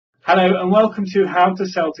Hello and welcome to How to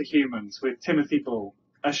Sell to Humans with Timothy Ball,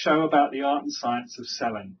 a show about the art and science of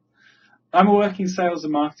selling. I'm a working sales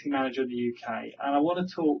and marketing manager in the UK, and I want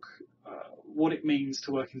to talk what it means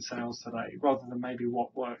to work in sales today rather than maybe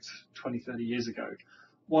what worked 20, 30 years ago,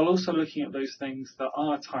 while also looking at those things that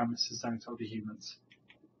are timeless as selling to other humans.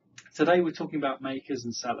 Today we're talking about makers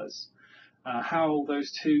and sellers, how those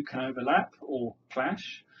two can overlap or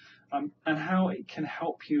clash, and how it can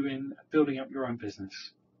help you in building up your own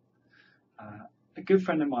business. A good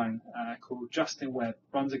friend of mine called Justin Webb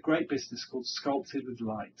runs a great business called Sculpted with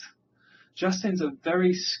Light. Justin's a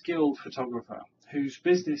very skilled photographer whose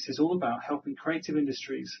business is all about helping creative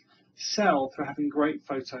industries sell through having great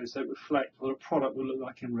photos that reflect what a product will look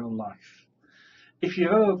like in real life. If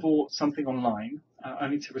you've ever bought something online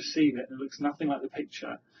only to receive it and it looks nothing like the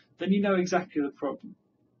picture, then you know exactly the problem.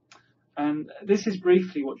 And this is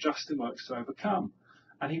briefly what Justin works to overcome.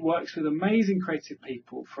 And he works with amazing creative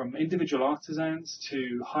people, from individual artisans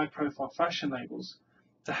to high-profile fashion labels,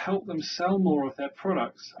 to help them sell more of their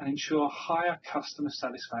products and ensure higher customer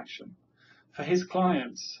satisfaction. For his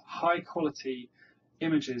clients, high-quality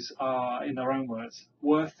images are, in their own words,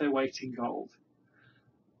 worth their weight in gold.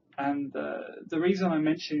 And the reason I'm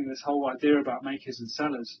mentioning this whole idea about makers and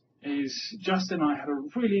sellers is Justin and I had a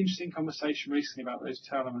really interesting conversation recently about those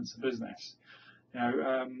two elements of business.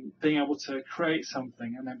 Being able to create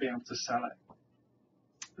something and then being able to sell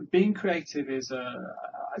it. Being creative it's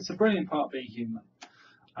a brilliant part of being human.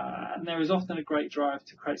 And there is often a great drive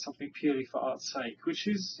to create something purely for art's sake, which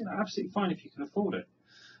is absolutely fine if you can afford it.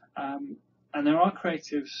 And there are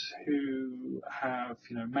creatives who have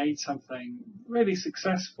made something really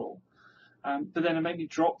successful, but then maybe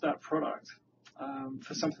drop that product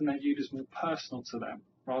for something they viewed as more personal to them,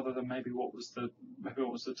 rather than maybe what was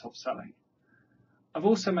the top selling. I've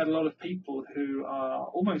also met a lot of people who are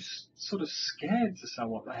almost sort of scared to sell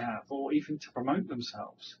what they have, or even to promote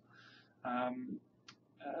themselves.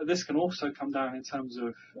 This can also come down in terms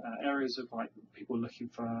of areas of like people looking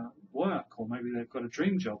for work, or maybe they've got a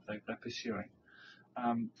dream job they're pursuing.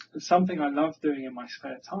 Something I love doing in my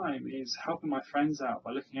spare time is helping my friends out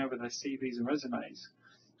by looking over their CVs and resumes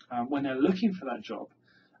when they're looking for that job,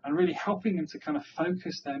 and really helping them to kind of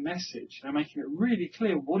focus their message and making it really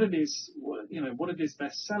clear what it is they're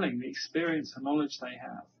selling, the experience and knowledge they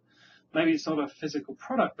have. Maybe it's not a physical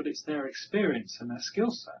product, but it's their experience and their skill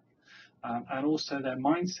set, and also their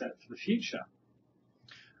mindset for the future.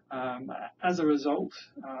 As a result,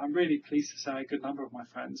 I'm really pleased to say a good number of my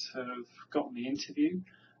friends have gotten the interview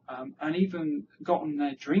and even gotten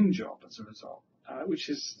their dream job as a result, which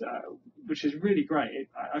is really great.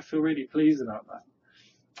 I feel really pleased about that.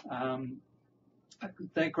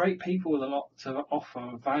 They're great people with a lot to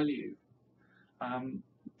offer value,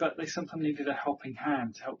 but they sometimes needed a helping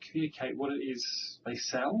hand to help communicate what it is they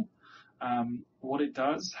sell, what it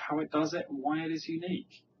does, how it does it, and why it is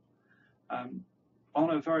unique. On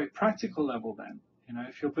a very practical level then,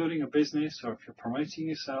 if you're building a business, or if you're promoting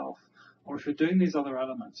yourself, or if you're doing these other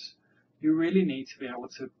elements, you really need to be able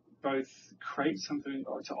to both create something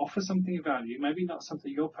or to offer something of value, maybe not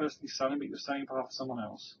something you're personally selling, but you're selling on behalf of someone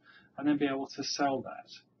else, and then be able to sell that,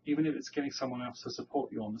 even if it's getting someone else to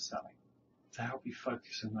support you on the selling, to help you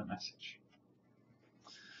focus on that message.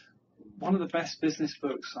 One of the best business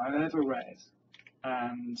books I've ever read,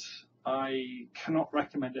 and I cannot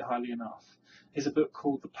recommend it highly enough, is a book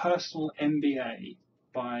called The Personal MBA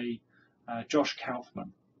by Josh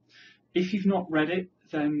Kaufman. If you've not read it,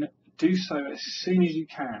 then do so as soon as you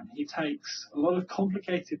can. He takes a lot of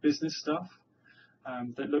complicated business stuff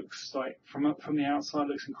that looks like from the outside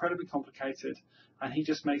looks incredibly complicated, and he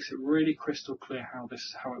just makes it really crystal clear how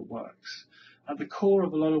it works. At the core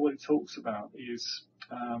of a lot of what he talks about is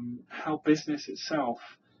how business itself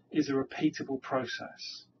is a repeatable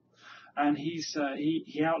process, and he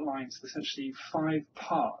outlines essentially 5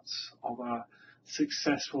 parts of a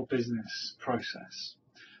successful business process.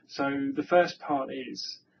 So the first part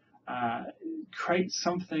is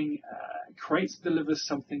delivers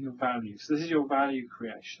something of value. So this is your value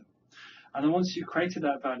creation. And then once you've created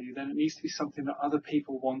that value, then it needs to be something that other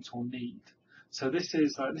people want or need. So this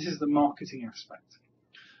is the marketing aspect.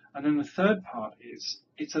 And then the third part is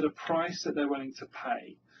it's at a price that they're willing to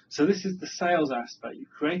pay. So this is the sales aspect. You've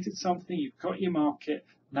created something, you've got your market,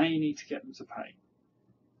 now you need to get them to pay.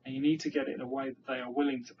 And you need to get it in a way that they are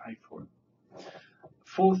willing to pay for it.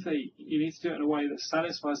 Fourthly, you need to do it in a way that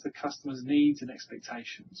satisfies the customer's needs and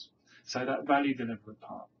expectations, so that value delivery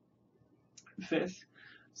part. Fifth,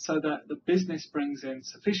 so that the business brings in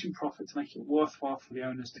sufficient profit to make it worthwhile for the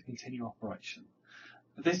owners to continue operation.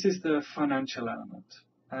 This is the financial element,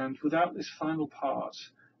 and without this final part,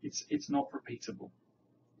 it's not repeatable.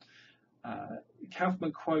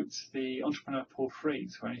 Kaufman quotes the entrepreneur Paul Fried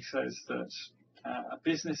when he says that a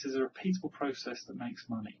business is a repeatable process that makes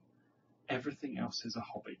money. Everything else is a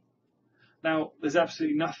hobby. Now, there's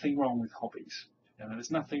absolutely nothing wrong with hobbies.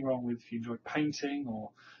 There's nothing wrong with if you enjoy painting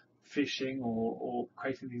or fishing or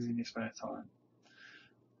creating things in your spare time.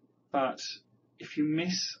 But if you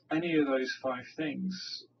miss any of those 5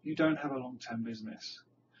 things, you don't have a long-term business.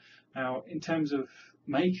 Now, in terms of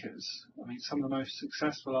makers, I mean, some of the most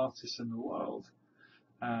successful artists in the world,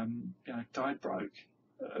 died broke.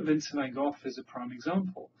 Vincent van Gogh is a prime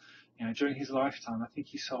example. During his lifetime, I think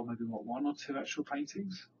he sold maybe 1 or 2 actual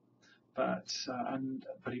paintings, but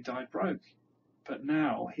he died broke. But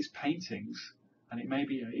now his paintings, and it may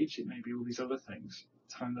be age, it may be all these other things,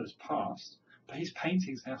 time that has passed, but his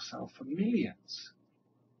paintings now sell for millions.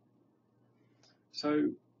 So,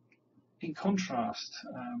 in contrast,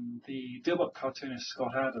 the DealBook cartoonist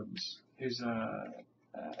Scott Adams, who's a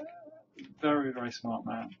very, very smart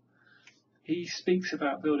man, he speaks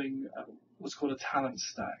about building what's called a talent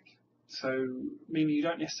stack. So, meaning you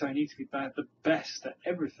don't necessarily need to be the best at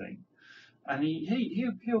everything. And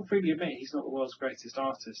he'll freely admit he's not the world's greatest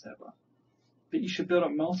artist ever. But you should build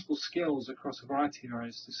up multiple skills across a variety of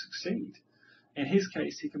areas to succeed. In his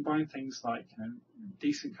case, he combined things like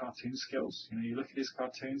decent cartoon skills. You look at his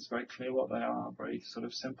cartoons, very clear what they are, very sort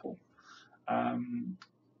of simple.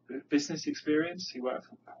 Business experience, he worked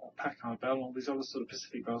for Packard Bell and all these other sort of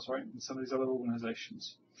Pacific Bells, right, and some of these other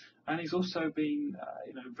organisations. And he's also been,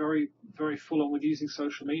 very, very full on with using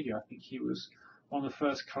social media. I think he was one of the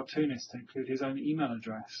first cartoonists to include his own email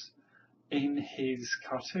address in his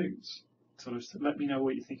cartoons. Sort of let me know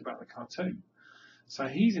what you think about the cartoon. So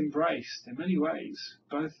he's embraced, in many ways,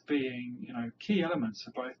 both being, key elements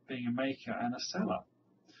of both being a maker and a seller.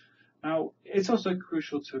 Now, it's also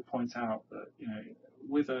crucial to point out that,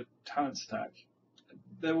 with a talent stack,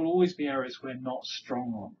 there will always be areas we're not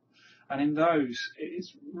strong on. And in those,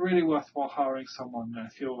 it's really worthwhile hiring someone.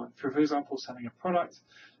 If you're, for example, selling a product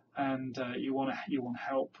and you want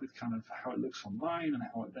help with kind of how it looks online and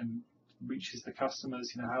how it then reaches the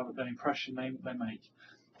customers, how the impression they make,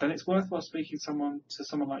 then it's worthwhile speaking to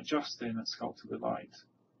someone like Justin at Sculpted with Light,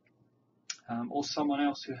 or someone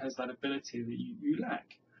else who has that ability that you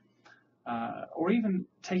lack, or even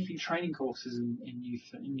taking training courses in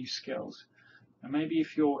new skills. And maybe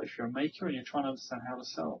if you're a maker and you're trying to understand how to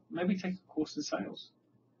sell, maybe take a course in sales.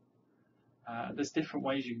 There's different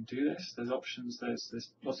ways you can do this. There's options.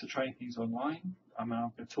 There's lots of training things online. I'm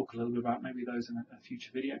going to talk a little bit about maybe those in a future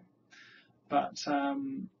video. But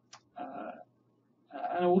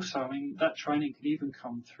and also, that training can even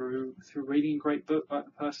come through reading a great book like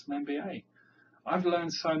the Personal MBA. I've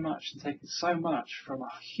learned so much and taken so much from a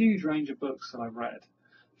huge range of books that I've read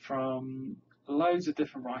from loads of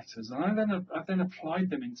different writers, and I've then applied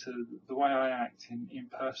them into the way I act in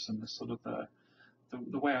person, the sort of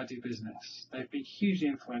the way I do business. They've been hugely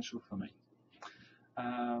influential for me.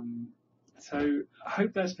 So I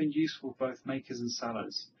hope that's been useful for both makers and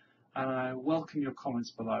sellers, and I welcome your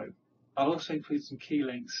comments below. I'll also include some key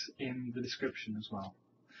links in the description as well.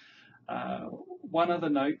 One other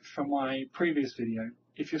note from my previous video: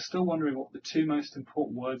 if you're still wondering what the 2 most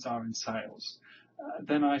important words are in sales,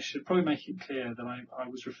 then I should probably make it clear that I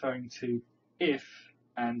was referring to if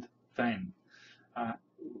and then,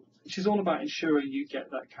 which is all about ensuring you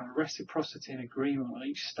get that kind of reciprocity and agreement on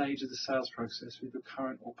each stage of the sales process with your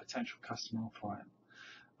current or potential customer or client.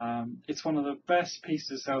 It's one of the best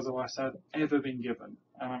pieces of sales advice I've ever been given,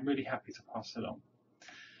 and I'm really happy to pass it on.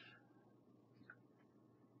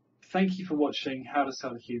 Thank you for watching How to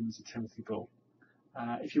Sell to Humans with Timothy Bull.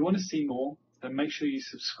 If you want to see more, then make sure you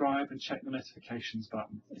subscribe and check the notifications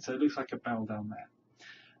button. It looks like a bell down there.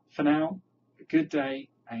 For now, good day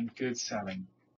and good selling.